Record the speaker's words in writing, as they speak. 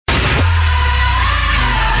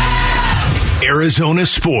Arizona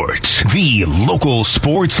Sports, the local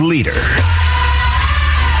sports leader.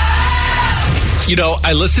 You know,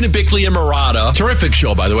 I listen to Bickley&Marotta. Terrific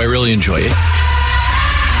show, by the way. I really enjoy it.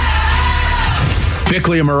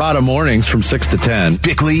 Bickley&Marotta mornings from 6 to 10.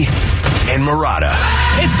 Bickley&Marotta.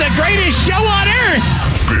 It's the greatest show on earth.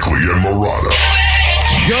 Bickley&Marotta.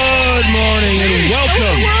 Good morning and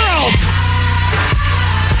welcome. World.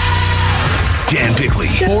 Dan Bickley.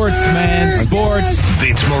 Sports, man. Sports.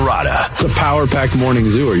 Vince Marotta. It's a power-packed morning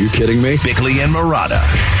zoo. Are you kidding me? Bickley&Marotta.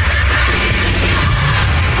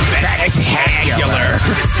 Spectacular.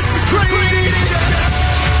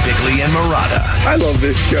 Bickley&Marotta. I love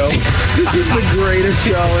this show. This is the greatest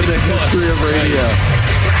show in the history of radio.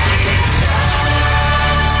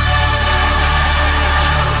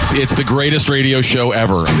 It's the greatest radio show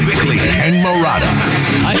ever. Bickley&Marotta.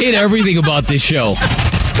 I hate everything about this show.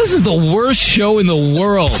 This is the worst show in the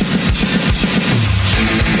world.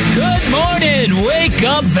 Good morning. Wake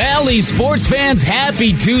up, Valley sports fans.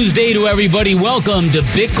 Happy Tuesday to everybody. Welcome to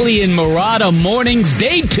Bickley&Marotta Mornings,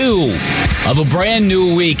 day 2 of a brand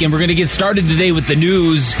new week. And we're going to get started today with the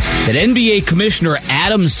news that NBA Commissioner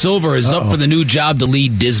Adam Silver is up for the new job to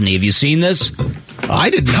lead Disney. Have you seen this? I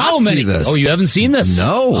did not see this. Oh, you haven't seen this?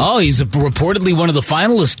 No. Oh, he's reportedly one of the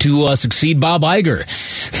finalists to succeed Bob Iger.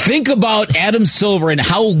 Think about Adam Silver and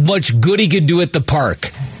how much good he could do at the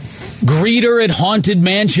park. Greeter at Haunted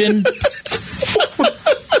Mansion.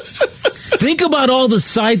 Think about all the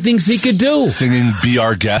side things he could do. Singing Be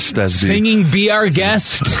Our Guest as the... Singing Be Our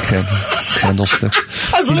Guest. Candlestick.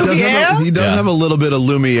 He does have a little bit of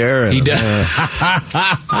Lumiere in He him. does.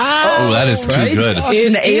 Oh, that is too Right? good.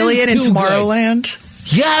 An alien in Tomorrowland.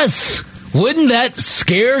 Yes. Wouldn't that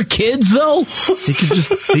scare kids, though? He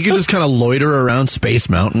could just kind of loiter around Space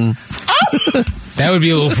Mountain. That would be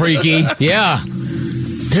a little freaky. Yeah.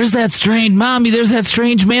 There's that strange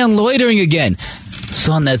man loitering again.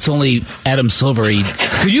 Son, that's only Adam Silver.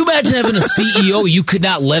 Could you imagine having a CEO you could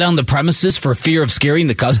not let on the premises for fear of scaring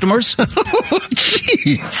the customers?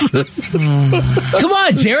 Jeez. Come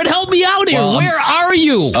on, Jared, help me out here. Well, where are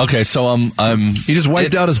you? Okay, so He just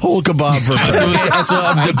wiped out his whole kebab for that's what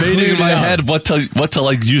I'm debating in my head what to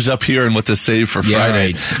like use up here and what to save for Yeah,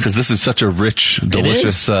 Friday, right. because this is such a rich,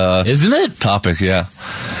 delicious Isn't it? topic. Yeah,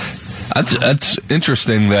 that's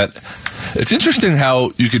interesting. It's interesting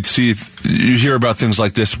how you hear about things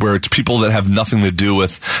like this where it's people that have nothing to do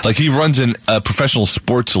with, like he runs a professional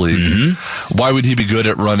sports league. Mm-hmm. Why would he be good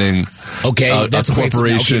at running that's a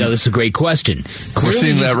corporation? Okay, that's a great question. We're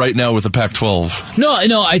seeing that right now with the Pac-12.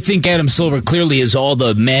 No, I think Adam Silver clearly has all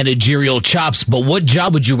the managerial chops, but what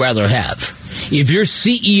job would you rather have? If you're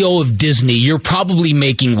CEO of Disney, you're probably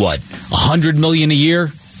making what, $100 million a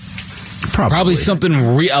year? Probably something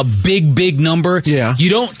a big number. Yeah. You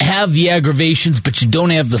don't have the aggravations, but you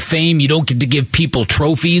don't have the fame. You don't get to give people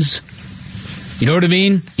trophies. You know what I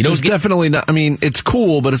mean? Definitely not. I mean, it's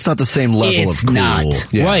cool, but it's not the same level of cool. It's not.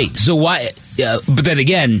 Yeah. Right. So why? But then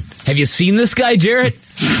again, have you seen this guy, Jarrett?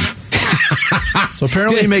 So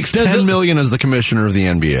apparently he makes $10 million as the commissioner of the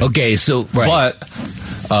NBA. Okay, so right.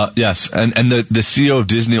 But yes, and the CEO of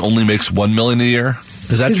Disney only makes $1 million a year.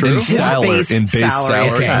 Is that true? In base salary.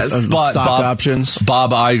 Okay. But stock options.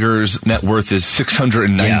 Bob Iger's net worth is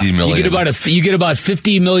 $690 million. You get about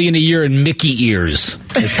 $50 million a year in Mickey ears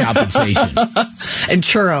as compensation, And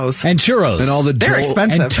churros. and all the They're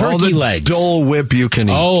expensive. and turkey all the legs. Dole Whip you can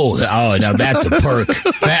eat. Oh, now that's a perk.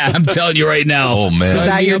 I'm telling you right now. Oh, man. Is Sign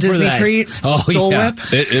that me your up for Disney that. treat? Oh, Dole yeah. Whip?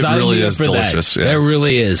 It Sign really me up is for delicious. That. Yeah. It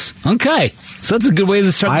really is. Okay. So that's a good way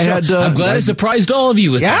to start the I show. had, I'm glad I surprised all of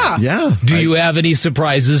you with that. Yeah. Do you have any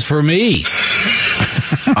surprises for me?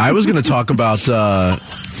 I was going to talk about a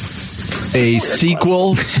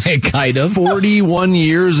sequel. Kind of. 41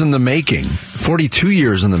 years in the making. 42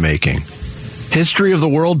 years in the making. History of the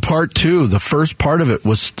World Part 2. The first part of it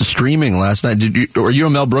was streaming last night. Were you a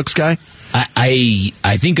Mel Brooks guy? I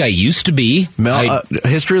think I used to be.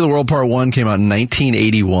 History of the World Part 1 came out in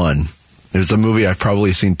 1981. It was a movie I've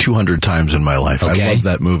probably seen 200 times in my life. Okay. I love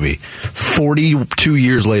that movie. 42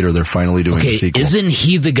 years later, they're finally doing a sequel. Isn't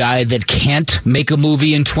he the guy that can't make a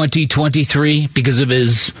movie in 2023 because of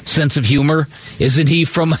his sense of humor? Isn't he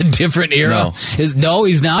from a different era? No,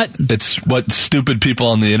 he's not? It's what stupid people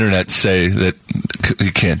on the internet say that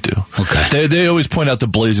he can't do. Okay. They always point out the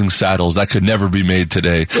Blazing Saddles. That could never be made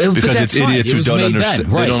today because it's idiots who don't understand.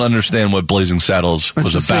 Right. They don't understand what Blazing Saddles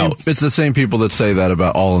was about. It's the same people that say that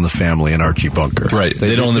about All in the Family and Archie Bunker. Right.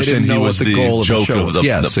 They don't understand didn't he know was what the goal joke show of was. the...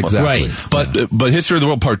 Yes, exactly. Right. But History of the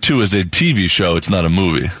World Part 2 is a TV show. It's not a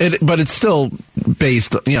movie. But it's still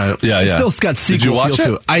based, Yeah. It's still got sequel Did you watch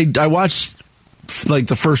feel it? to it. I watched like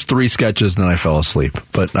the first 3 sketches, and then I fell asleep.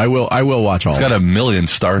 But I will watch all. It's got 1 million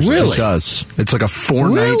stars. Really? It does. It's like a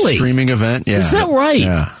 4-night streaming event. Yeah. Is that right?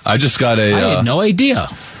 Yeah. I just got I had no idea.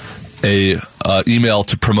 a email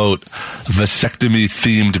to promote vasectomy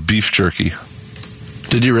themed beef jerky.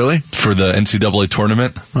 Did you really? For the NCAA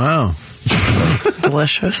tournament. Wow.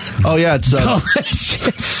 Delicious. Oh, yeah. It's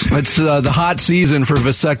Delicious. It's the hot season for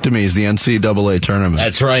vasectomies, the NCAA tournament.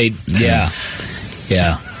 That's right. Yeah.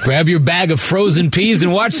 Yeah. Grab your bag of frozen peas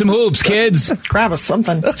and watch some hoops, kids. Grab us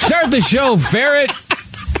something. Start the show, Ferret.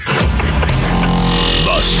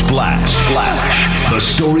 The Splash. The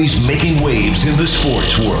stories making waves in the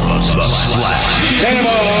sports world. The Splash.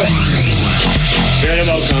 Cannonball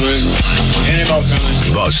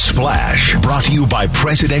coming. The Splash. Brought to you by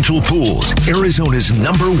Presidential Pools, Arizona's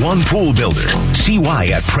 #1 pool builder. See why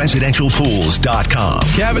at presidentialpools.com.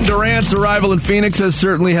 Kevin Durant's arrival in Phoenix has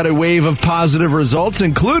certainly had a wave of positive results,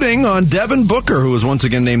 including on Devin Booker, who was once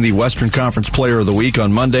again named the Western Conference Player of the Week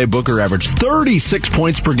on Monday. Booker averaged 36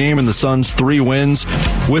 points per game in the Suns' 3 wins,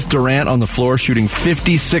 with Durant on the floor shooting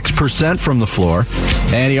 56% from the floor.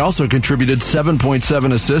 And he also contributed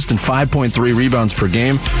 7.7 assists and 5.3 rebounds per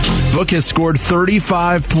game. Book has scored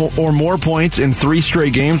 35 or more points in 3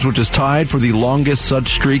 straight games, which is tied for the longest such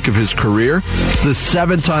streak of his career. It's the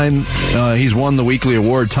 7th time he's won the weekly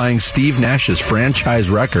award, tying Steve Nash's franchise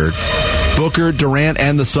record. Booker, Durant,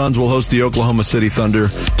 and the Suns will host the Oklahoma City Thunder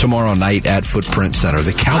tomorrow night at Footprint Center.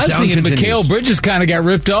 The countdown I was thinking continues. Mikal Bridges kind of got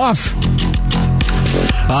ripped off.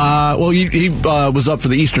 Well, he was up for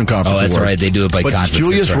the Eastern Conference. Oh, that's award. right. They do it by but conference.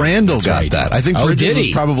 Julius Randle That's got right. that. I think Oh, Bridges did he?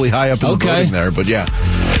 was probably high up in the voting there, but yeah.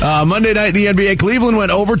 Monday night in the NBA, Cleveland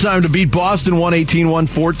went overtime to beat Boston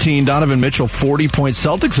 118-114. Donovan Mitchell, 40 points.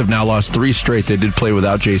 Celtics have now lost 3 straight. They did play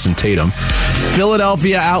without Jason Tatum.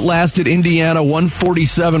 Philadelphia outlasted Indiana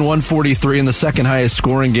 147-143 in the second highest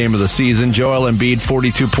scoring game of the season. Joel Embiid,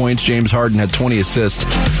 42 points. James Harden had 20 assists.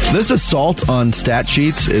 This assault on stat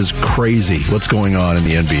sheets is crazy, what's going on in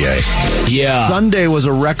the NBA. Yeah. Sunday was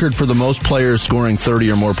a record for the most players scoring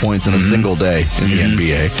 30 or more points in a single day in the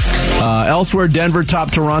NBA. Elsewhere, Denver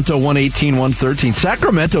topped Toronto 118-113.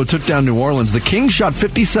 Sacramento took down New Orleans. The Kings shot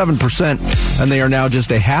 57%, and they are now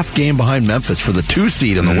just a half game behind Memphis for the 2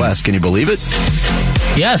 seed in the West. Can you believe it?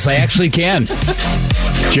 Yes, I actually can.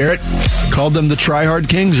 Jarrett called them the try-hard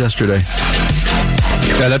Kings yesterday.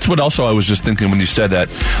 Yeah, that's what also I was just thinking when you said that,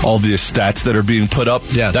 all the stats that are being put up.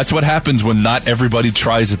 Yes. That's what happens when not everybody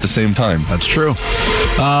tries at the same time. That's true.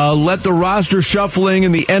 Let the roster shuffling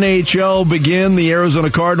in the NHL begin. The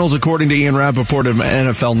Arizona Cardinals, according to Ian Rappaport of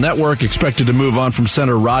NFL Network, expected to move on from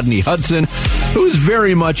center Rodney Hudson, who is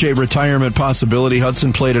very much a retirement possibility.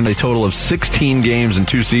 Hudson played in a total of 16 games in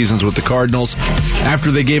 2 seasons with the Cardinals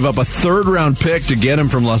after they gave up a 3rd-round pick to get him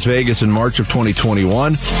from Las Vegas in March of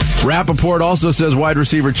 2021. Rappaport also says wide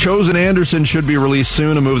receiver Chosen Anderson should be released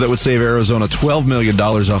soon, a move that would save Arizona $12 million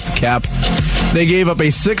off the cap. They gave up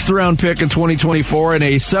a 6th-round pick in 2024 and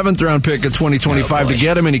a 7th-round pick in 2025 to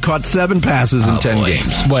get him, and he caught 7 passes in 10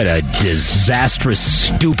 games. What a disastrous,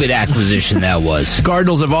 stupid acquisition that was.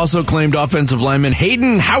 Cardinals have also claimed offensive lineman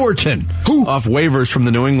Hayden Howerton off waivers from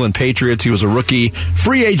the New England Patriots. He was a rookie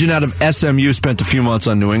free agent out of SMU, spent a few months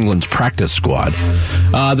on New England's practice squad.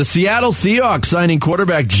 The Seattle Seahawks signing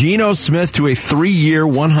quarterback Geno Smith to a 3-year,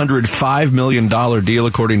 $105 million deal,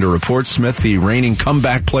 according to reports. Smith, the reigning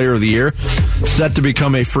comeback player of the year, set to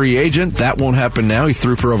become a free agent. That won't happen now. He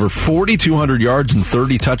threw for over 4,200 yards and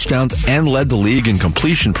 30 touchdowns and led the league in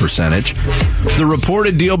completion percentage. The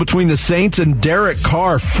reported deal between the Saints and Derek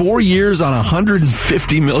Carr, 4 years on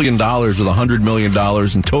 $150 million with $100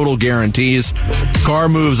 million in total guarantees. Carr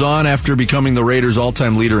moves on after becoming the Raiders'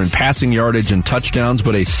 all-time leader in passing yardage and touchdowns,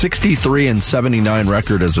 but a 63-79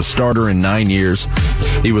 record as a starter in 9 years.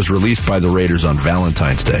 He was released by the Raiders on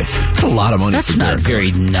Valentine's Day. That's a lot of money. That's for not Derek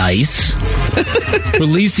very nice.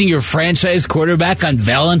 Releasing your franchise quarterback on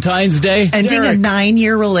Valentine's Day? Ending a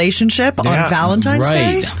 9-year relationship on Valentine's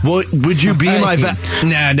Day? Well, would you be my...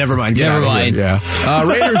 Nah, never mind. Get Never out of here. mind. Yeah.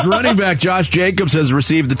 Raiders running back Josh Jacobs has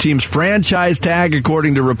received the team's franchise tag,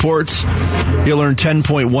 according to reports. He'll earn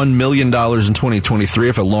 $10.1 million in 2023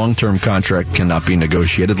 if a long-term contract cannot be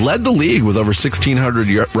negotiated. Led the league with over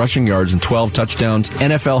 1,600 rushing yards and 12 touchdowns.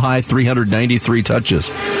 NFL high 393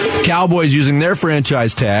 touches. Cowboys using their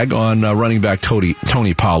franchise tag on running back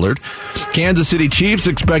Tony Pollard. Kansas City Chiefs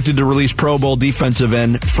expected to release Pro Bowl defensive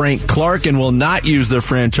end Frank Clark and will not use their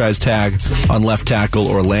franchise tag on left tackle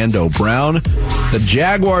Orlando Brown. The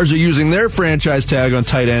Jaguars are using their franchise tag on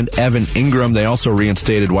tight end Evan Ingram. They also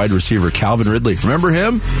reinstated wide receiver Calvin Ridley. Remember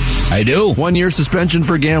him? I do. 1 year suspension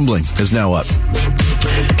for gambling is now up.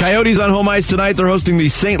 Coyotes on home ice tonight. They're hosting the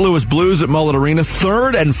St. Louis Blues at Mullet Arena.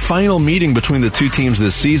 Third and final meeting between the two teams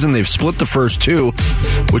this season. They've split the first two,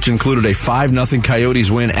 which included a 5-0 Coyotes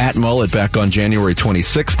win at Mullet back on January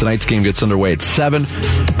 26th. Tonight's game gets underway at 7.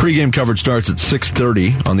 Pre-game coverage starts at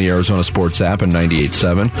 6:30 on the Arizona Sports app and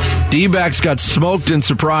 98.7. D-backs got smoked in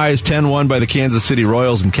surprise 10-1 by the Kansas City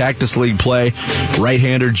Royals in Cactus League play.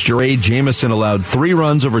 Right-hander Jared Jamison allowed 3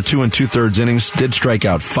 runs over 2 2/3 innings, did strike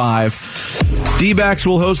out 5. D-backs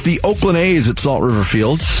will host the Oakland A's at Salt River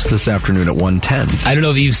Fields this afternoon at 1:10. I don't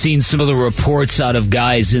know if you've seen some of the reports out of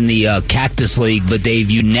guys in the Cactus League, but they've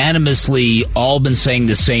unanimously all been saying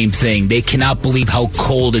the same thing. They cannot believe how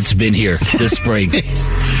cold it's been here this spring.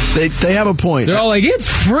 They have a point. They're all like, it's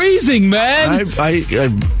freezing, man. I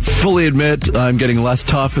fully admit I'm getting less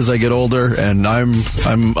tough as I get older, and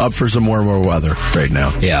I'm up for some warmer weather right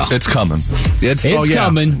now. Yeah. It's coming. It's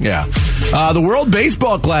coming. Yeah. The World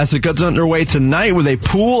Baseball Classic gets underway tonight with a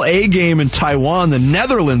Pool A game in Taiwan. The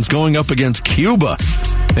Netherlands going up against Cuba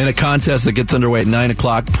in a contest that gets underway at 9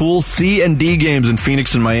 o'clock. Pool C and D games in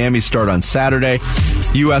Phoenix and Miami start on Saturday.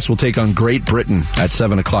 U.S. will take on Great Britain at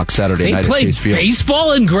 7 o'clock Saturday night at Chase Field. They play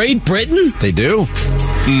baseball in Great Britain? They do.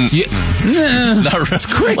 It's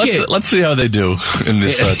cricket. Let's see how they do in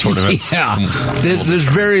this tournament. Yeah. There's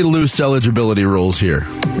very loose eligibility rules here.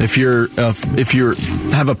 If you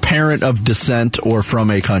have a parent of descent or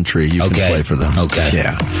from a country, you can play for them. Okay.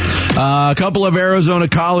 Yeah. A couple of Arizona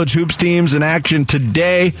College hoops teams in action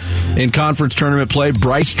today in conference tournament play.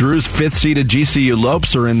 Bryce Drew's 5th-seeded GCU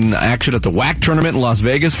Lopes are in action at the WAC tournament in Las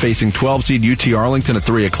Vegas, facing 12-seed UT Arlington at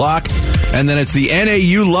 3 o'clock. And then it's the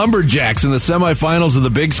NAU Lumberjacks in the semifinals of the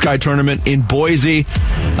Big Sky tournament in Boise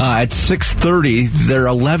at 6:30. They're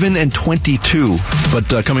 11-22,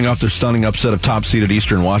 but coming off their stunning upset of top-seeded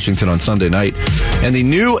Eastern Washington on Sunday night. And the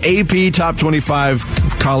new AP Top 25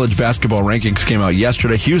 college basketball rankings came out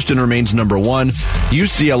yesterday. Houston remains number 1.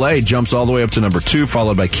 UCLA jumps all the way up to number 2,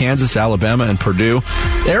 followed by Kansas, Alabama, and Purdue.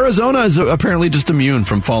 Arizona is apparently just immune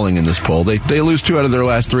from falling in this poll. They lose 2 out of their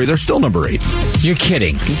last 3. They're still number 8. You're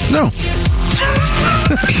kidding. No.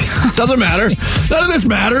 Doesn't matter. None of this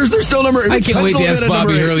matters. They're still number 8. I can't wait to ask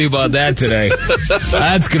Bobby Hurley about that today.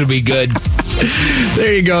 That's going to be good.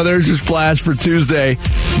 There you go. There's your splash for Tuesday,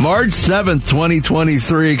 March 7th,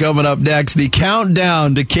 2023. Coming up next, the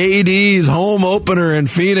countdown to KD's home opener in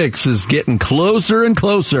Phoenix is getting closer and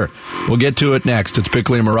closer. We'll get to it next. It's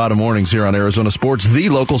Bickley&Marotta Mornings here on Arizona Sports, the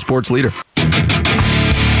local sports leader.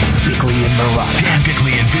 Bickley&Marotta. Dan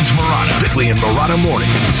Bickley and Vince Marotta. Bickley&Marotta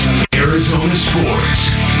Mornings. Arizona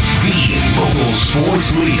Sports, the local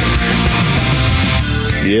sports leader.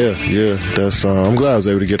 Yeah. That's. I'm glad I was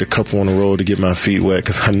able to get a couple on the road to get my feet wet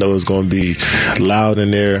because I know it's going to be loud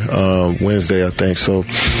in there Wednesday, I think. So,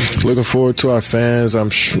 looking forward to our fans. I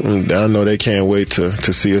know they can't wait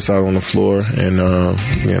to see us out on the floor, and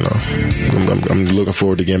I'm looking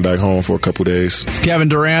forward to getting back home for a couple days. It's Kevin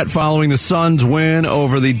Durant following the Suns' win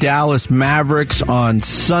over the Dallas Mavericks on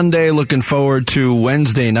Sunday. Looking forward to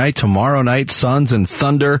Wednesday night, tomorrow night, Suns and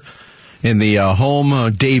Thunder in the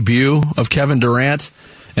home debut of Kevin Durant.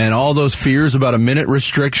 And all those fears about a minute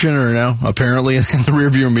restriction are now apparently in the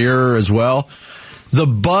rearview mirror as well. The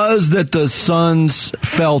buzz that the Suns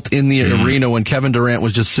felt in the arena when Kevin Durant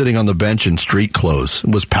was just sitting on the bench in street clothes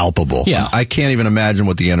was palpable. Yeah. I can't even imagine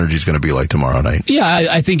what the energy is going to be like tomorrow night. Yeah,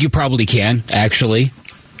 I think you probably can, actually.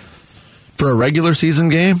 For a regular season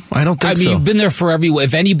game? I don't think so. You've been there for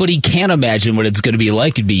if anybody can imagine what it's going to be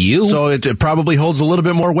like, it'd be you. So it probably holds a little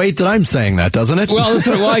bit more weight than I'm saying that, doesn't it? Well,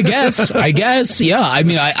 I guess, yeah.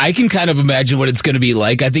 I can kind of imagine what it's going to be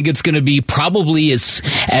like. I think it's going to be probably as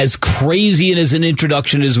crazy and as an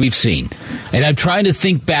introduction as we've seen. And I'm trying to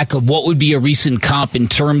think back of what would be a recent comp in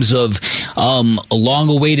terms of a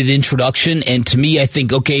long-awaited introduction. And to me, I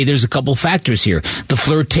think, okay, there's a couple factors here. The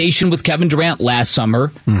flirtation with Kevin Durant last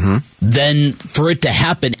summer, then for it to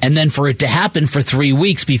happen, and then for it to happen for 3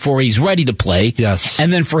 weeks before he's ready to play. Yes.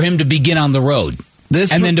 And then for him to begin on the road.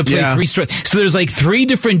 And then to play 3 straight. So there's like 3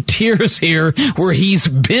 different tiers here where he's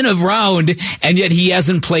been around, and yet he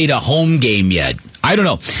hasn't played a home game yet. I don't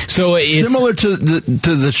know. So it's similar to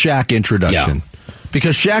the Shaq introduction. Yeah.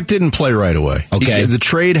 Because Shaq didn't play right away. Okay. The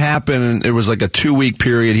trade happened, and it was like a 2-week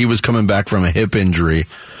period. He was coming back from a hip injury.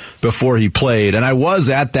 before he played. And I was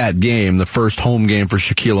at that game, the first home game for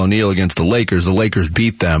Shaquille O'Neal against the Lakers. The Lakers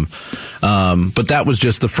beat them. But that was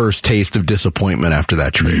just the first taste of disappointment after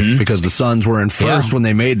that trade because the Suns were in first when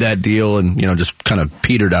they made that deal and, just kind of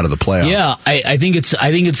petered out of the playoffs. Yeah, I think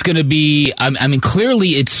it's going to be, I mean, clearly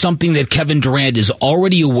it's something that Kevin Durant is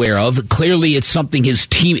already aware of. Clearly it's something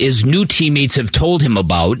his new teammates have told him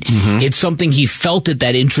about. It's something he felt at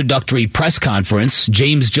that introductory press conference.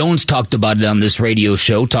 James Jones talked about it on this radio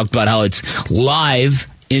show, talked about how it's live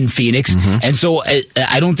in Phoenix. And so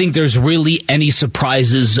I don't think there's really any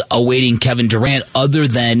surprises awaiting Kevin Durant other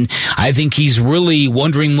than I think he's really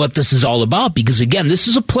wondering what this is all about because, again, this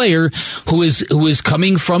is a player who is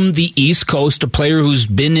coming from the East Coast, a player who's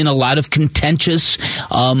been in a lot of contentious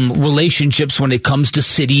relationships when it comes to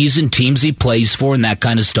cities and teams he plays for and that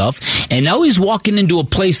kind of stuff. And now he's walking into a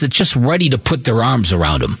place that's just ready to put their arms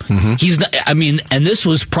around him. He's not, and this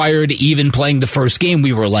was prior to even playing the first game.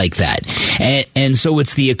 We were like that. And so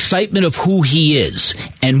it's the excitement of who he is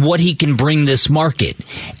and what he can bring this market.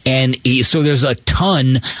 And so there's a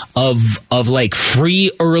ton of like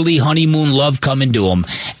free early honeymoon love coming to him.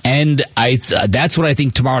 And that's what I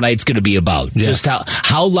think tomorrow night's going to be about. Yes. Just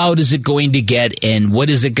how loud is it going to get and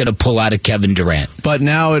what is it going to pull out of Kevin Durant? But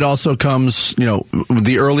now it also comes,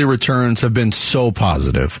 the early returns have been so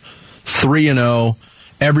positive. 3-0.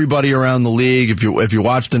 Everybody around the league, if you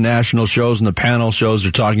watch the national shows and the panel shows,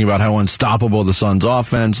 they're talking about how unstoppable the Suns'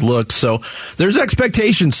 offense looks. So there's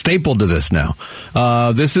expectations stapled to this now.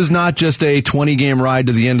 This is not just a 20-game ride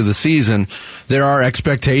to the end of the season. There are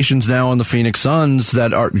expectations now on the Phoenix Suns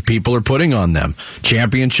that people are putting on them.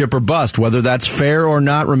 Championship or bust. Whether that's fair or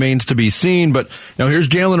not remains to be seen. But here's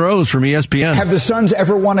Jalen Rose from ESPN. Have the Suns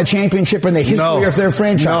ever won a championship in the history of their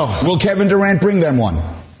franchise? No. Will Kevin Durant bring them one?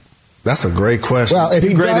 That's a great question. Well, if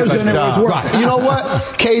he does, then it was worth it. You know what?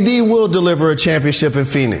 KD will deliver a championship in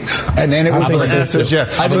Phoenix. And then it was worth it. So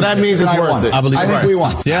that means it's worth it. I think we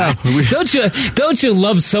won. Yeah. Don't you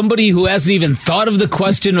love somebody who hasn't even thought of the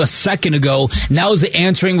question a second ago, now is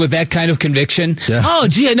answering with that kind of conviction? Yeah. Oh,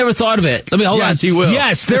 gee, I never thought of it. Let me hold on. He will.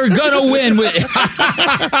 Yes, they're going to win.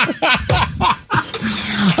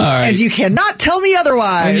 All right. And you cannot tell me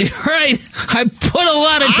otherwise. Right. I put a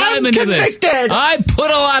lot of time into this. I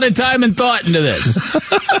put a lot of time and thought into this.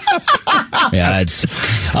 Yeah, it's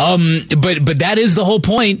but that is the whole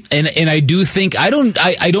point. And I do think I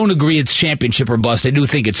don't agree it's championship or bust. I do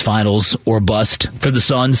think it's finals or bust for the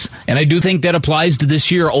Suns. And I do think that applies to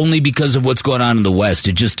this year only because of what's going on in the West.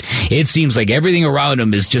 It seems like everything around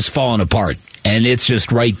them is just falling apart. And it's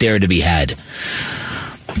just right there to be had.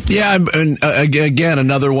 Yeah, and again,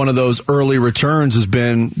 another one of those early returns has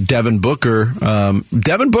been Devin Booker.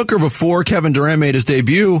 Devin Booker, before Kevin Durant made his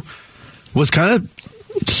debut, was kind of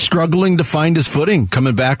struggling to find his footing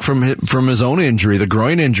coming back from his own injury, the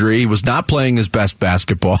groin injury. He was not playing his best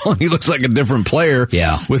basketball. He looks like a different player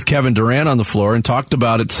with Kevin Durant on the floor, and talked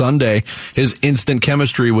about it Sunday, his instant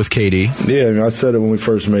chemistry with KD. Yeah, I said it when we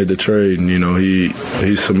first made the trade, and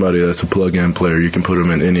he's somebody that's a plug-in player. You can put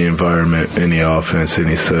him in any environment, any offense,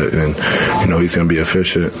 any set, and he's going to be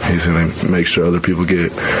efficient. He's going to make sure other people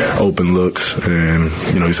get open looks, and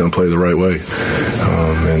he's going to play the right way.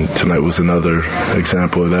 And tonight was another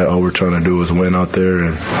example of that. All we're trying to do is win out there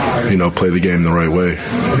and play the game the right way.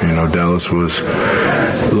 Dallas was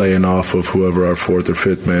laying off of whoever our fourth or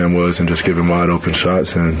fifth man was and just giving wide open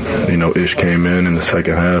shots, and Ish came in the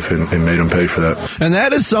second half and made him pay for that. And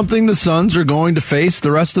that is something the Suns are going to face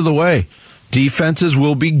the rest of the way. Defenses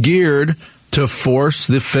will be geared to force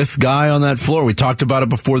the fifth guy on that floor. We talked about it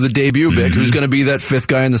before the debut, Bick. Who's going to be that fifth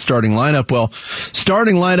guy in the starting lineup? Well,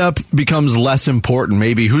 starting lineup becomes less important.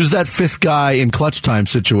 Maybe who's that fifth guy in clutch time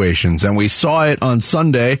situations? And we saw it on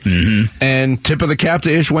Sunday. And tip of the cap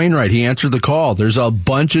to Ish Wainwright. He answered the call. There's a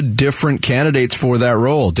bunch of different candidates for that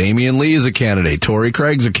role. Damian Lee is a candidate. Torrey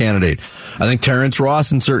Craig's a candidate. I think Terrence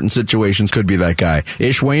Ross in certain situations could be that guy.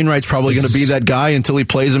 Ish Wainwright's probably going to be that guy until he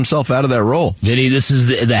plays himself out of that role. Vinny, this is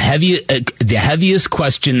the heaviest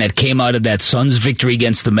question that came out of that Suns victory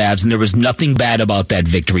against the Mavs, and there was nothing bad about that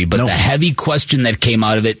victory, but the heavy question that came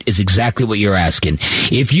out of it is exactly what you're asking.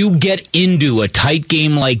 If you get into a tight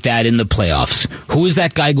game like that in the playoffs, who is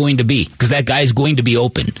that guy going to be? Because that guy is going to be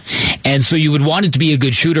open. And so you would want it to be a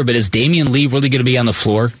good shooter, but is Damian Lee really going to be on the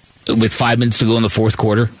floor with 5 minutes to go in the fourth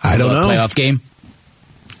quarter? I don't know. Playoff game?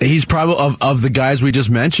 He's probably, of the guys we just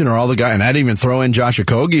mentioned, or all the guys, and I'd even throw in Josh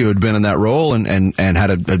Okogie, who had been in that role and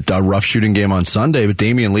had a rough shooting game on Sunday, but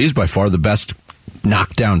Damian Lee's by far the best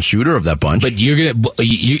knockdown shooter of that bunch. But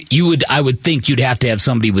I would think you'd have to have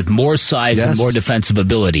somebody with more size and more defensive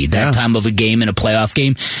ability that time of a game in a playoff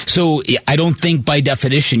game. So I don't think by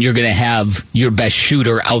definition you're going to have your best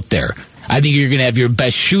shooter out there. I think you're going to have your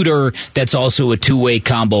best shooter that's also a two-way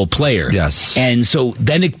combo player. Yes. And so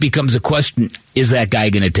then it becomes a question, is that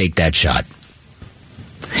guy going to take that shot?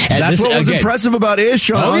 And that's what was impressive about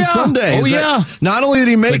Ish on Sunday. Not only did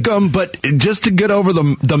he make them, but just to get over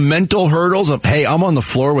the mental hurdles of, hey, I'm on the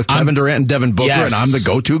floor with Kevin Durant and Devin Booker, and I'm the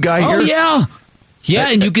go-to guy here. Oh, yeah. Yeah,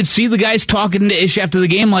 and you could see the guys talking to Ish after the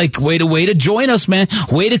game like, way to join us, man.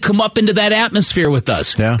 Way to come up into that atmosphere with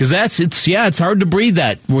us. Yeah. Because it's hard to breathe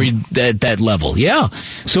that level. Yeah.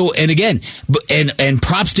 So, and again, and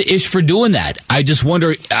props to Ish for doing that. I just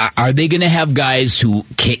wonder, are they going to have guys who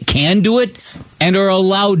can do it and are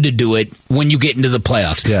allowed to do it when you get into the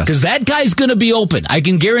playoffs? Because that guy's going to be open. I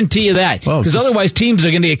can guarantee you that. Because otherwise teams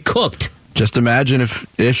are going to get cooked. Just imagine if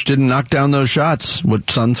Ish didn't knock down those shots, what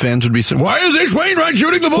Suns fans would be saying. Why is Ish Wainwright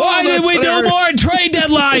shooting the ball? Why did we do more at trade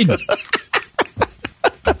deadline?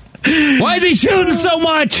 Why is he shooting so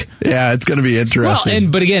much? Yeah, it's going to be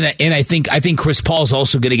interesting. But again, I think Chris Paul's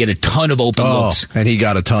also going to get a ton of open looks, and he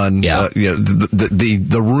got a ton. Yeah,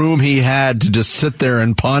 the room he had to just sit there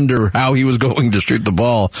and ponder how he was going to shoot the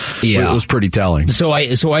ball. Yeah, it was pretty telling. So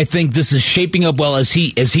I think this is shaping up well as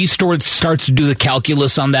he starts to do the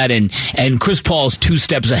calculus on that, and Chris Paul's 2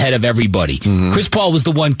 steps ahead of everybody. Mm-hmm. Chris Paul was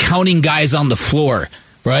the one counting guys on the floor.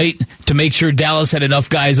 Right? To make sure Dallas had enough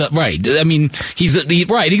guys up. Right. I mean,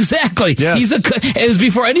 right, exactly. Yes. It was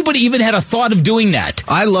before anybody even had a thought of doing that.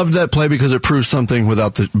 I loved that play because it proves something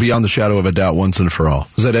beyond the shadow of a doubt once and for all.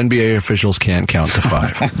 Is that NBA officials can't count to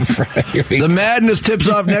 5. Right. The madness tips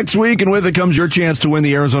off next week, and with it comes your chance to win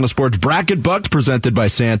the Arizona Sports Bracket Bucks presented by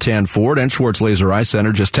Santan Ford and Schwartz Laser Eye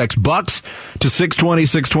Center. Just text Bucks to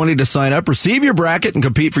 620-620 to sign up. Receive your bracket and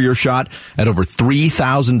compete for your shot at over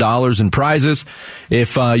 $3,000 in prizes.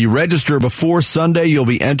 If you register before Sunday, you'll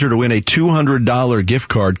be entered to win a $200 gift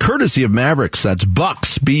card, courtesy of Mavericks. That's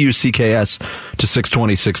Bucks, B-U-C-K-S, to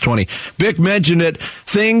 620-620. Bick mentioned it.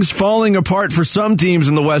 Things falling apart for some teams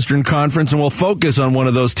in the Western Conference, and we'll focus on one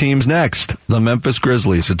of those teams next, the Memphis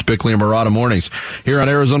Grizzlies. It's Bickley&Marotta Mornings here on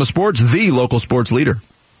Arizona Sports, the local sports leader.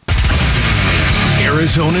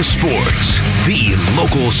 Arizona Sports, the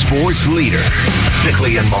local sports leader.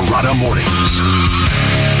 Bickley&Marotta Mornings.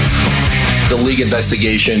 The league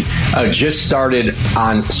investigation just started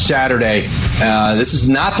on Saturday. This is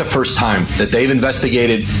not the first time that they've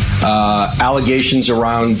investigated allegations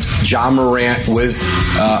around Ja Morant with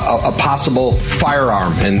a possible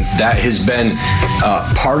firearm, and that has been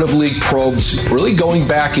part of league probes really going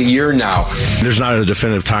back a year now. There's not a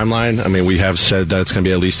definitive timeline. I mean, we have said that it's going to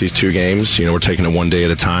be at least these 2 games. You know, we're taking it one day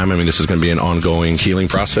at a time. I mean, this is going to be an ongoing healing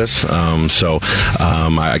process. So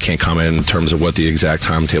I can't comment in terms of what the exact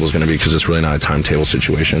timetable is going to be because it's really not a timetable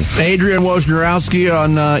situation. Adrian Wojnarowski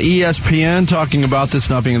on ESPN talking about this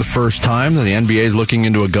not being the first time that the NBA is looking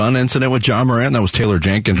into a gun incident with Ja Morant. That was Taylor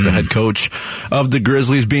Jenkins, the head coach of the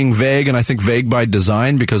Grizzlies, being vague, and I think vague by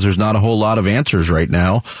design because there's not a whole lot of answers right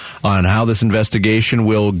now on how this investigation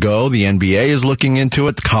will go. The NBA is looking into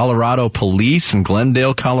it. The Colorado police in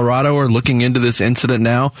Glendale, Colorado are looking into this incident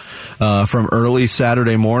now from early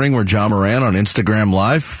Saturday morning where Ja Morant on Instagram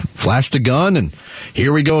Live flashed a gun, and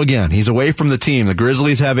here we go again. He's away from the team. The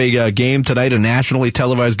Grizzlies have a game tonight, a nationally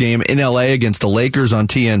televised game in L.A. against the Lakers on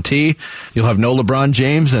TNT. You'll have no LeBron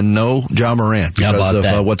James and no Ja Morant because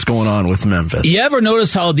of what's going on with Memphis. You ever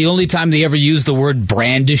notice how the only time they ever use the word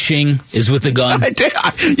brandishing is with a gun?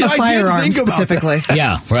 A firearm specifically.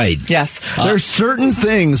 Yeah, right. Yes. There's certain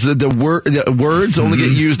things that the words only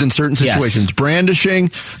get used in certain situations. Yes.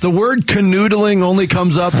 Brandishing. The word canoodling only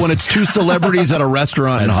comes up when it's 2 celebrities at a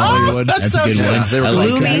restaurant in Hollywood. That's a good one.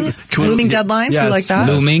 Looming deadlines. Yes. We like that.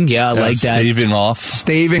 Looming, I like that.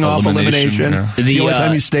 Staving off elimination. Yeah. The only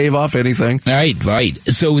time you stave off anything. Right.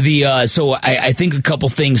 So I think a couple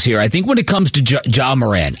things here. I think when it comes to Ja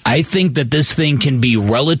Morant, I think that this thing can be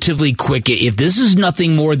relatively quick. If this is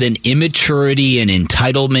nothing more than immaturity and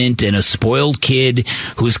entitlement and a spoiled kid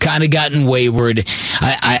who's kind of gotten wayward,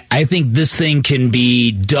 I think this thing can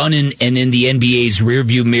be done in the NBA's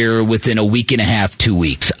rearview mirror within a week and a half, 2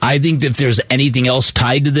 weeks. I think if there's anything else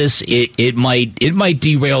tied to this, it might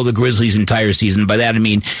derail the Grizzlies' entire season. season. By that I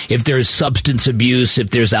mean if there's substance abuse, if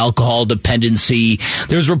there's alcohol dependency.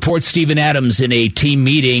 There's reports Steven Adams in a team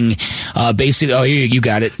meeting basically, oh, you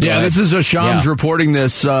got it. Yeah, this is Shams reporting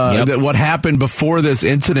this, that what happened before this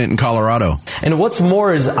incident in Colorado. And what's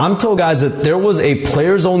more is I'm told, guys, that there was a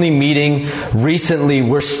players-only meeting recently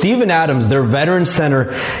where Steven Adams, their veteran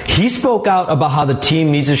center, he spoke out about how the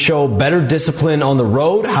team needs to show better discipline on the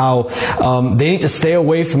road, how they need to stay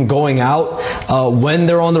away from going out when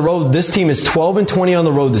they're on the road. This team is 12-20 on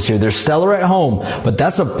the road this year. They're stellar at home, but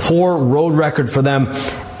that's a poor road record for them.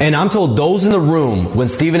 And I'm told those in the room, when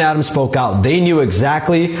Steven Adams spoke out, they knew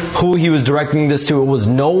exactly who he was directing this to. It was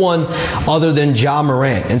no one other than Ja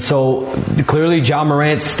Morant. And so clearly Ja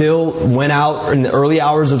Morant still went out in the early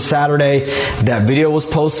hours of Saturday. That video was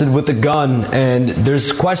posted with the gun, and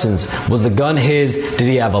there's questions. Was the gun his? Did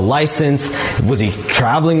he have a license? Was he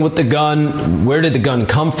traveling with the gun? Where did the gun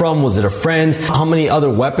come from? Was it a friend's? How many other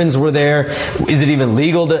weapons were there? Is it even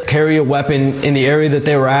legal to carry a weapon in the area that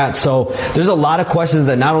they were at? So there's a lot of questions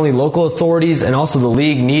that not only local authorities and also the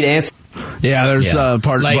league need answers. Yeah, there's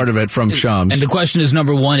part of it from Shams. And the question is,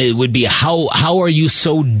 number one, it would be how are you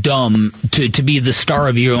so dumb to be the star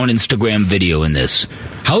of your own Instagram video in this?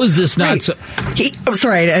 How is this not so? I'm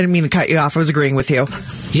sorry, I didn't mean to cut you off. I was agreeing with you.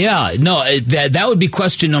 Yeah, no, that would be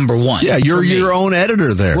question number one. Yeah, you're your own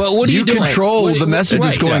editor there. Well, what do you doing? Control the message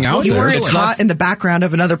that's going out you there. You weren't caught in the background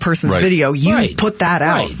of another person's video. You put that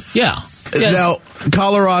out. Right. Yeah. Yes. Now,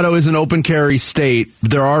 Colorado is an open carry state.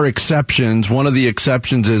 There are exceptions. One of the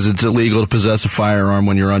exceptions is it's illegal to possess a firearm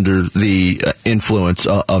when you're under the influence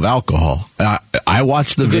of alcohol. I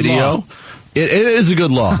watched the video. It is a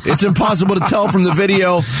good law. It's impossible to tell from the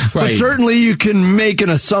video, but certainly you can make an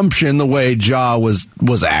assumption the way Ja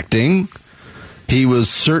was acting. He was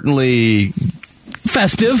certainly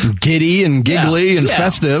festive, giddy and giggly and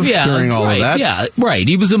festive during all of that. Yeah, right.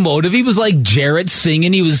 He was emotive. He was like Jarrett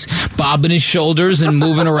singing. He was bobbing his shoulders and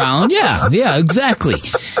moving around. Yeah, exactly.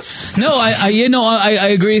 No, I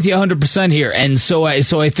agree with you 100% here. And so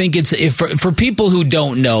I think it's for people who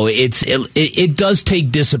don't know, it does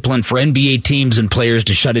take discipline for NBA teams and players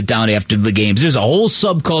to shut it down after the games. There's a whole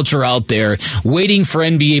subculture out there waiting for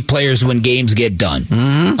NBA players when games get done.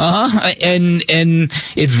 Mm-hmm. And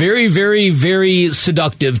it's very, very, very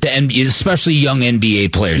seductive to especially young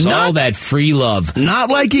NBA players. All that free love.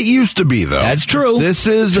 Not like it used to be, though. That's true. This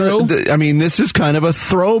is this is kind of a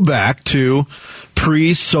throwback to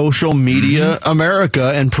pre-social media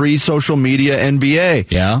America and pre-social media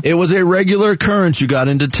NBA. Yeah. It was a regular occurrence. You got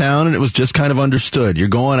into town and it was just kind of understood. You're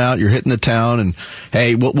going out, you're hitting the town, and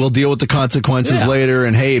hey, we'll deal with the consequences later,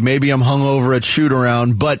 and hey, maybe I'm hungover at shoot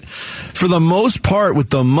around. But for the most part,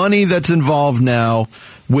 with the money that's involved now,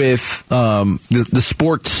 with the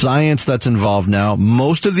sports science that's involved now,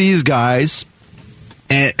 most of these guys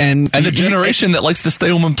and the generation that likes to stay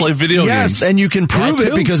home and play video games. Yes, and you can prove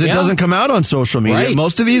it because it doesn't come out on social media. Right.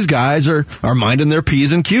 Most of these guys are minding their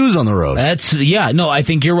P's and Q's on the road. I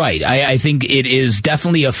think you're right. I think it is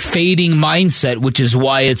definitely a fading mindset, which is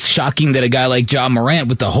why it's shocking that a guy like Ja Morant,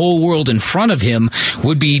 with the whole world in front of him,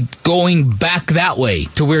 would be going back that way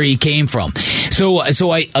to where he came from. So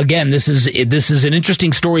this is an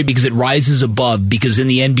interesting story because it rises above, because in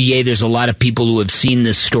the NBA there's a lot of people who have seen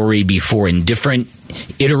this story before in different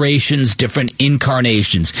iterations, different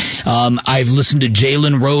incarnations. I've listened to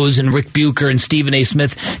Jalen Rose and Rick Bucher and Stephen A.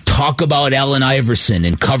 Smith talk about Allen Iverson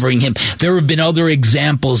and covering him. There have been other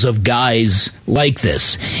examples of guys like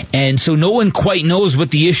this. And so no one quite knows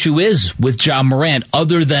what the issue is with Ja Morant,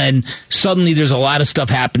 other than suddenly there's a lot of stuff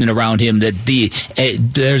happening around him that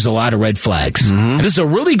there's a lot of red flags. Mm-hmm. And this is a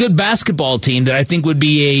really good basketball team that I think would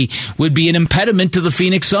be an impediment to the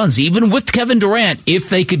Phoenix Suns, even with Kevin Durant, if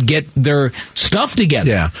they could get their stuff together.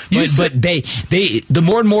 Yeah. But the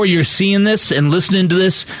more and more you're seeing this and listening to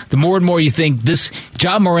this, the more and more you think this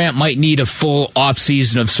Ja Morant might need a full off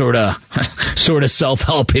season of sort of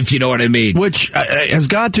self-help, if you know what I mean. Which has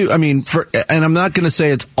got to, and I'm not going to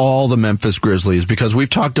say it's all the Memphis Grizzlies, because we've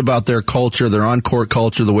talked about their culture, their on-court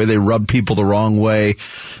culture, the way they rub people the wrong way.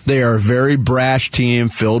 They are a very brash team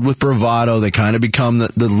filled with bravado. They kind of become the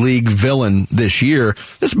league villain this year.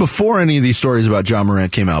 This is before any of these stories about Ja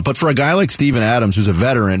Morant came out. But for a guy like Steven Adams, who's a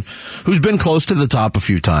veteran, who's been close to the top a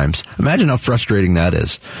few times, imagine how frustrating that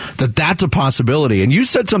is. That's a possibility. And you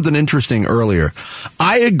said something interesting earlier.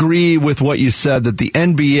 I agree with what you said, that the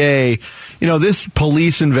NBA, this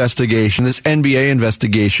police investigation, this NBA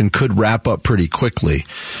investigation could wrap up pretty quickly.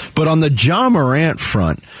 But on the Ja Morant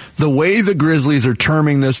front, the way the Grizzlies are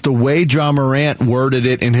terming this, the way Ja Morant worded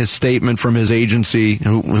it in his statement from his agency,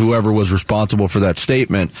 whoever was responsible for that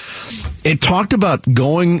statement, it talked about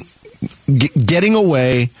getting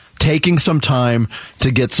away, taking some time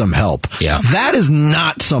to get some help. Yeah. That is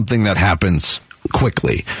not something that happens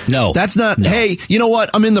quickly. No. That's not, hey, you know what?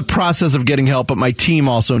 I'm in the process of getting help, but my team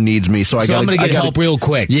also needs me, so I'm going to get help real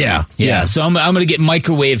quick. Yeah. So I'm going to get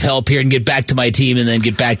microwave help here and get back to my team and then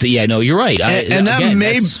get back to, you're right.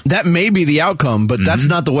 That may be the outcome, but that's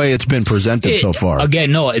not the way it's been presented so far.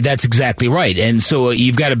 Again, no, that's exactly right. And so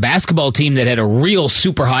you've got a basketball team that had a real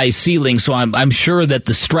super high ceiling, so I'm sure that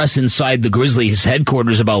the stress inside the Grizzlies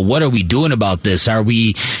headquarters about what are we doing about this? Can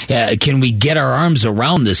we get our arms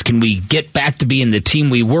around this? Can we get back to being the team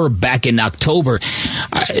we were back in October?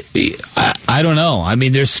 I don't know. I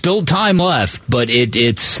mean, there's still time left, but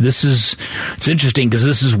it's interesting because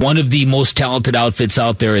this is one of the most talented outfits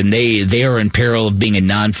out there, and they are in peril of being a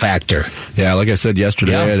non-factor. Yeah, like I said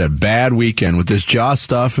yesterday, I had a bad weekend with this jaw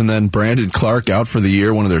stuff, and then Brandon Clark out for the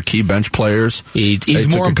year, one of their key bench players. He's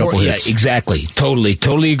more important. Yeah, exactly.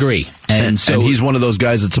 Totally agree. And so he's one of those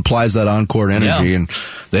guys that supplies that on-court energy, and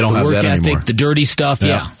they don't have that anymore. The work ethic, the dirty stuff,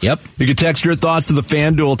 Yep. You can text your thoughts to the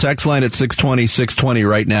FanDuel text line at 620-620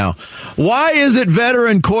 right now. Why is it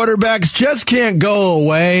veteran quarterbacks just can't go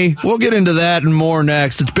away? We'll get into that and more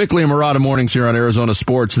next. It's Bickley and Marotta Mornings here on Arizona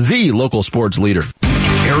Sports, the local sports leader.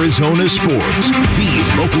 Arizona Sports,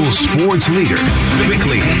 the local sports leader.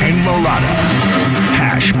 Bickley and Marotta.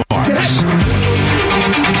 Hash marks.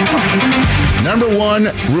 Number one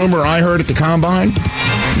rumor I heard at the Combine,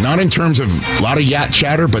 not in terms of a lot of yacht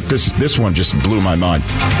chatter, but this one just blew my mind.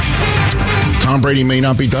 Tom Brady may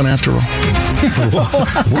not be done after all.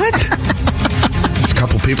 What? A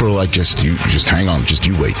couple people are like, just hang on,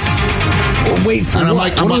 you wait. Well, wait for and I'm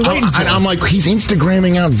what? I'm like, he's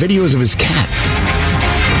Instagramming out videos of his cat.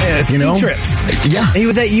 Yeah, ski trips. Yeah. He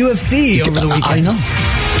was at UFC over the weekend. I know.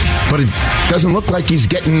 But it doesn't look like he's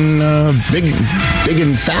getting big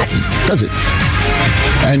and fat, does it?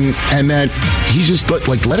 And that he just let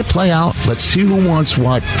it play out. Let's see who wants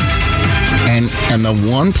what. And the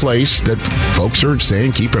one place that folks are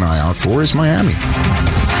saying keep an eye out for is Miami.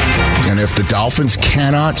 And if the Dolphins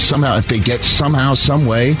cannot somehow, if they get somehow, some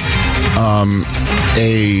way,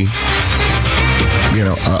 a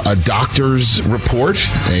doctor's report,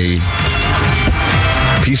 a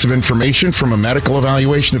piece of information from a medical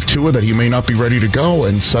evaluation of Tua that he may not be ready to go,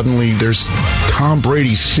 and suddenly there's Tom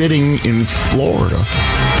Brady sitting in Florida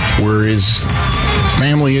where his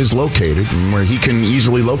family is located and where he can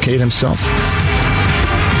easily locate himself.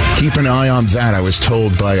 Keep an eye on that, I was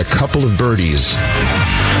told by a couple of birdies.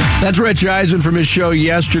 That's Rich Eisen from his show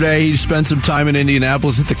yesterday. He spent some time in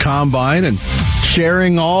Indianapolis at the Combine and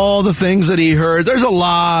sharing all the things that he heard. There's a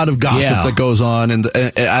lot of gossip that goes on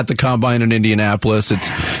at the Combine in Indianapolis. It's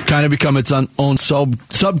kind of become its own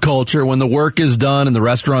subculture. When the work is done in the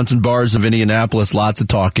restaurants and bars of Indianapolis, lots of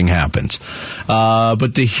talking happens.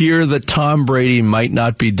 But to hear that Tom Brady might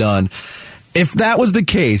not be done, if that was the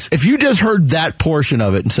case, if you just heard that portion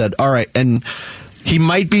of it and said, all right, and he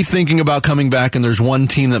might be thinking about coming back, and there's one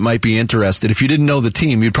team that might be interested. If you didn't know the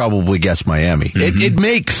team, you'd probably guess Miami. Mm-hmm. It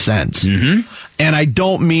makes sense. Mm-hmm. And I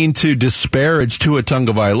don't mean to disparage Tua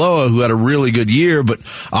Tagovailoa, who had a really good year, but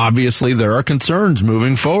obviously there are concerns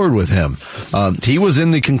moving forward with him. He was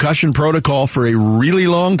in the concussion protocol for a really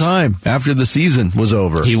long time after the season was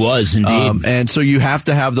over. He was, indeed. And so you have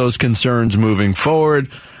to have those concerns moving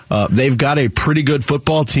forward. They've got a pretty good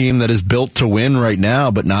football team that is built to win right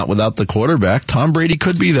now, but not without the quarterback. Tom Brady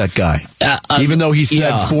could be that guy, even though he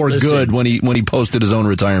said good when he posted his own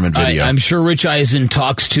retirement video. I'm sure Rich Eisen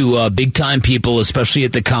talks to big time people, especially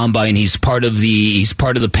at the Combine. He's part of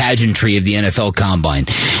the pageantry of the NFL Combine.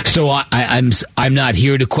 So I'm not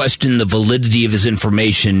here to question the validity of his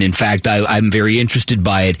information. In fact, I'm very interested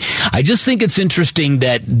by it. I just think it's interesting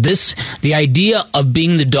that the idea of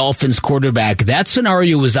being the Dolphins quarterback, that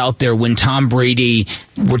scenario was out there when Tom Brady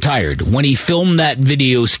retired, when he filmed that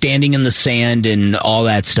video standing in the sand and all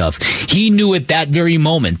that stuff. He knew at that very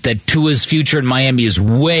moment that Tua's future in Miami is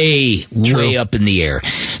way up in the air.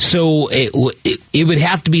 So it would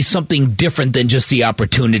have to be something different than just the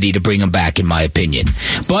opportunity to bring him back, in my opinion.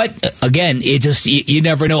 But again, you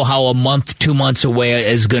never know how a month, 2 months away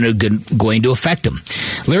is going to affect him.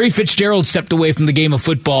 Larry Fitzgerald stepped away from the game of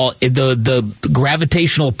football. The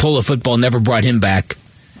gravitational pull of football never brought him back.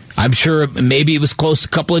 I'm sure maybe it was close a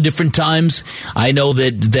couple of different times. I know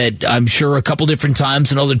that I'm sure a couple different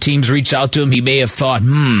times when other teams reached out to him, he may have thought,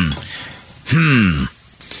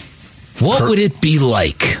 what would it be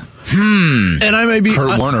like? And I may be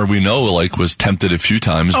Kurt Warner, we know, was tempted a few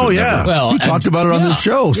times. Oh, yeah. Well, we talked about it on this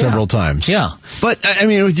show several times. Yeah. But, I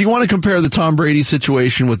mean, if you want to compare the Tom Brady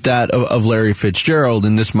situation with that of Larry Fitzgerald,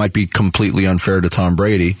 and this might be completely unfair to Tom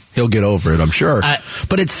Brady, he'll get over it, I'm sure.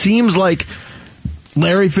 But it seems like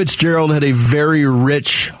Larry Fitzgerald had a very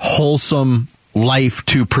rich, wholesome life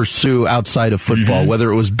to pursue outside of football, whether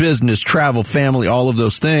it was business, travel, family, all of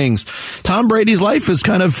those things. Tom Brady's life is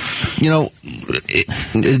kind of,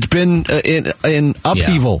 it's been in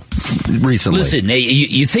upheaval recently. Listen,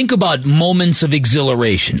 you think about moments of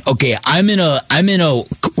exhilaration. Okay, I'm in a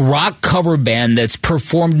rock cover band that's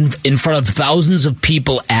performed in front of thousands of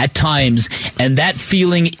people at times, and that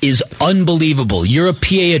feeling is unbelievable. You're a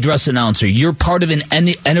PA address announcer. You're part of an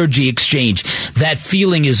energy exchange. That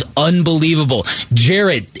feeling is unbelievable.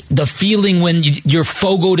 Jarrett, the feeling when your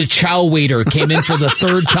Fogo de Chao waiter came in for the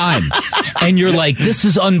third time, and you're like, this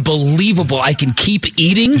is unbelievable. I can keep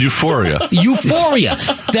eating. Euphoria.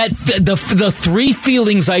 That the three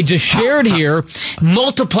feelings I just shared here,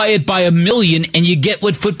 multiply it by 1,000,000, and you get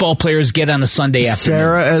what football players get on a Sunday afternoon.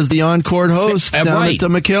 Sarah as the encore host down at the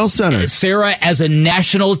McHale Center. Sarah as a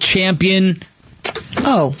national champion.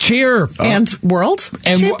 Cheer. And world?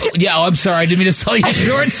 I'm sorry. I didn't mean to sell you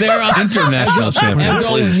short, Sarah. International champion. That's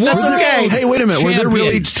okay. Hey, wait a minute. Were there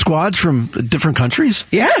really squads from different countries?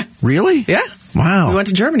 Yeah. Really? Yeah. Wow. We went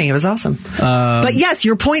to Germany. It was awesome. But yes,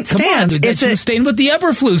 your point stands. You're staying with the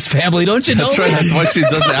Eberflus family, don't you know? That's right. That's why she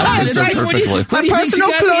does the accent so perfectly. My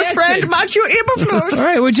personal close friend, Matthew Eberflus. All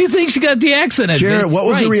right, what do you think she got the accent at? Jared, what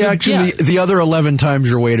was the reaction the other 11 times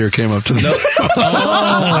your waiter came up to the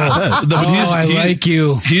I like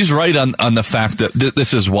you. He's right on the fact that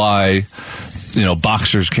this is why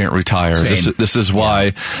boxers can't retire. This is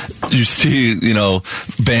why you see,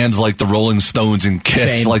 bands like the Rolling Stones and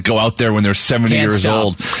Kiss go out there when they're 70 years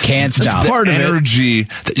old. Can't stop. Part of energy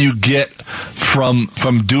that you get from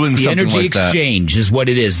doing something like that. The energy exchange is what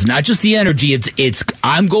it is. Not just the energy. It's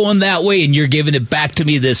I'm going that way and you're giving it back to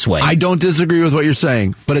me this way. I don't disagree with what you're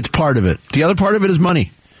saying, but it's part of it. The other part of it is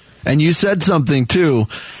money. And you said something, too.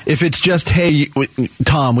 If it's just, hey,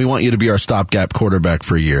 Tom, we want you to be our stopgap quarterback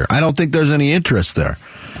for a year. I don't think there's any interest there.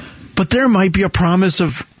 But there might be a promise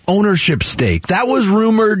of ownership stake. That was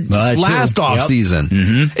rumored last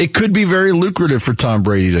offseason. It could be very lucrative for Tom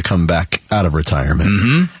Brady to come back out of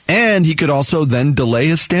retirement. And he could also then delay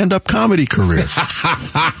his stand-up comedy career.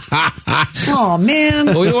 Oh, man.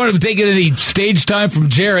 Well, we don't want him taking any stage time from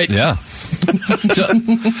Jarrett. Yeah. So,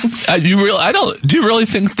 do you really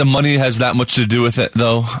think the money has that much to do with it,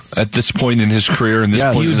 though? At this point in his career, in this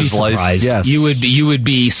point in his life, yes. You would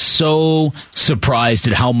be so surprised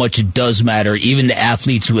at how much it does matter, even to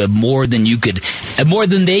athletes who have more than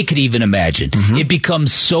they could even imagine. It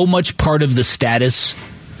becomes so much part of the status.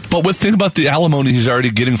 But think about the alimony he's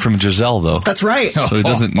already getting from Giselle, though. That's right. So he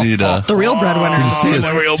doesn't need the real breadwinner.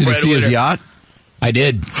 Did you see his yacht? I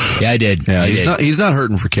did. Yeah, I did. Yeah, he's not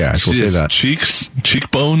hurting for cash. We'll say that.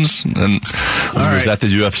 Cheekbones, and was that the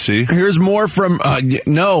UFC? Here's more from.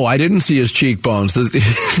 No, I didn't see his cheekbones.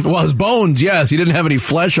 Well, his bones, yes. He didn't have any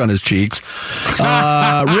flesh on his cheeks.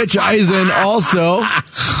 Rich Eisen also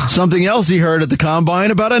something else he heard at the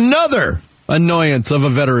combine about another annoyance of a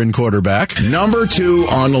veteran quarterback. Number 2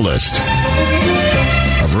 on the list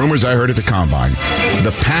of rumors I heard at the combine.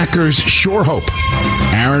 The Packers sure hope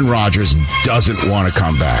Aaron Rodgers doesn't want to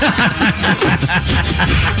come back.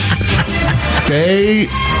 They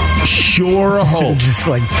sure hope, just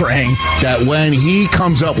like praying, that when he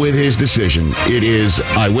comes up with his decision, it is,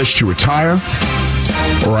 I wish to retire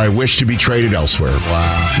or I wish to be traded elsewhere.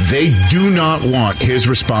 Wow. They do not want his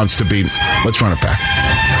response to be, let's run it back.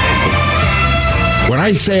 When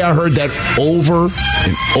I say I heard that over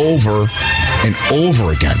and over and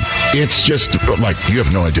over again, it's just like you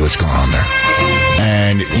have no idea what's going on there.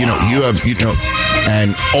 And,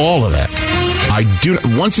 and all of that. I do,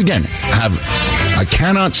 once again, I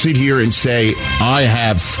cannot sit here and say I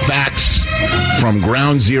have facts from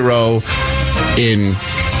ground zero in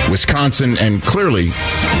Wisconsin, and clearly,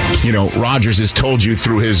 Rodgers has told you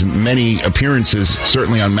through his many appearances,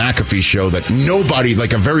 certainly on McAfee's show, that nobody,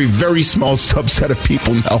 like a very, very small subset of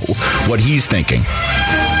people, know what he's thinking.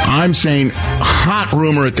 I'm saying hot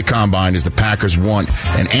rumor at the combine is the Packers want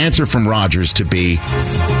an answer from Rodgers to be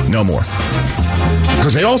no more.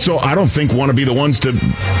 Because they also, I don't think, want to be the ones to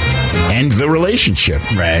end the relationship.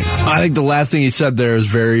 Right. I think the last thing he said there is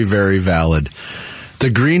very, very valid. The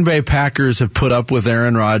Green Bay Packers have put up with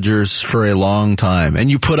Aaron Rodgers for a long time. And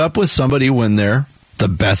you put up with somebody when they're the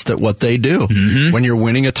best at what they do. When you're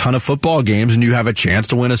winning a ton of football games and you have a chance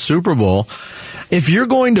to win a Super Bowl. If you're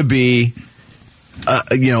going to be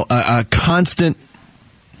a constant,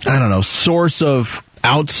 source of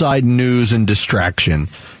outside news and distraction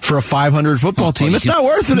for a 500 football team, it's not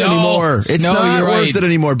worth it anymore. It's not worth it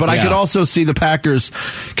anymore. But I could also see the Packers.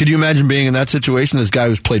 Could you imagine being in that situation? This guy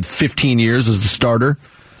who's played 15 years as the starter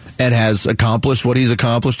and has accomplished what he's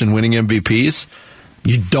accomplished in winning MVPs.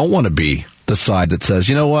 You don't want to be the side that says,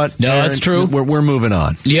 you know what? No, Aaron, that's true. We're moving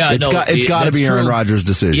on. Yeah, it's got to be Aaron Rodgers'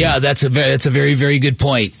 decision. Yeah, that's a very, very good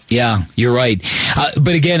point. Yeah, you're right.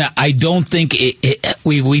 But again, I don't think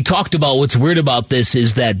we talked about what's weird about this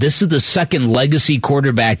is that this is the second legacy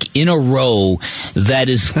quarterback in a row that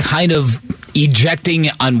is kind of ejecting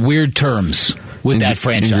on weird terms with that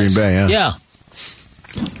franchise. In Green Bay, yeah.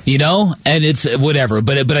 You know, and it's whatever,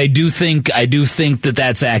 but I do think that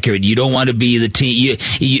that's accurate. You don't want to be the team.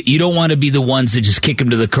 You don't want to be the ones that just kick him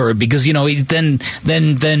to the curb because then he's going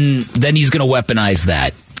to weaponize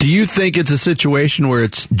that. Do you think it's a situation where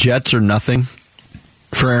it's Jets or nothing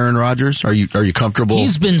for Aaron Rodgers? Are you comfortable?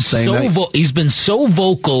 He's been so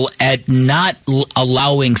vocal at not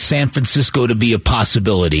allowing San Francisco to be a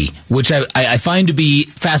possibility, which I find to be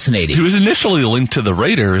fascinating. He was initially linked to the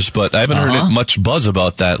Raiders, but I haven't heard much buzz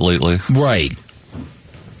about that lately. Right.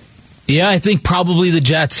 Yeah, I think probably the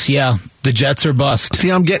Jets. Yeah, the Jets are bust.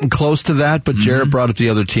 See, I'm getting close to that, but Jarrett brought up the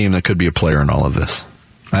other team that could be a player in all of this.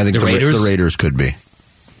 I think the Raiders could be.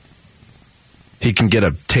 He can get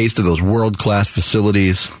a taste of those world-class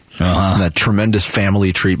facilities, and that tremendous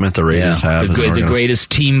family treatment the Raiders have. The greatest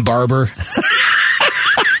team barber.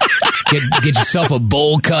 Get yourself a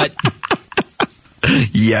bowl cut.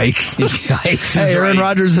 Yikes. Hey, Aaron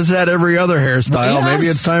Rodgers has had every other hairstyle. Yes. Maybe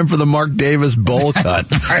it's time for the Mark Davis bowl cut.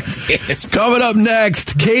 Coming up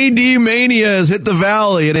next, KD Mania has hit the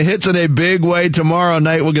Valley, and it hits in a big way tomorrow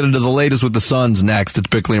night. We'll get into the latest with the Suns next. It's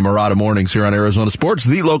Bickley and Marotta Mornings here on Arizona Sports,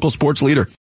 the local sports leader.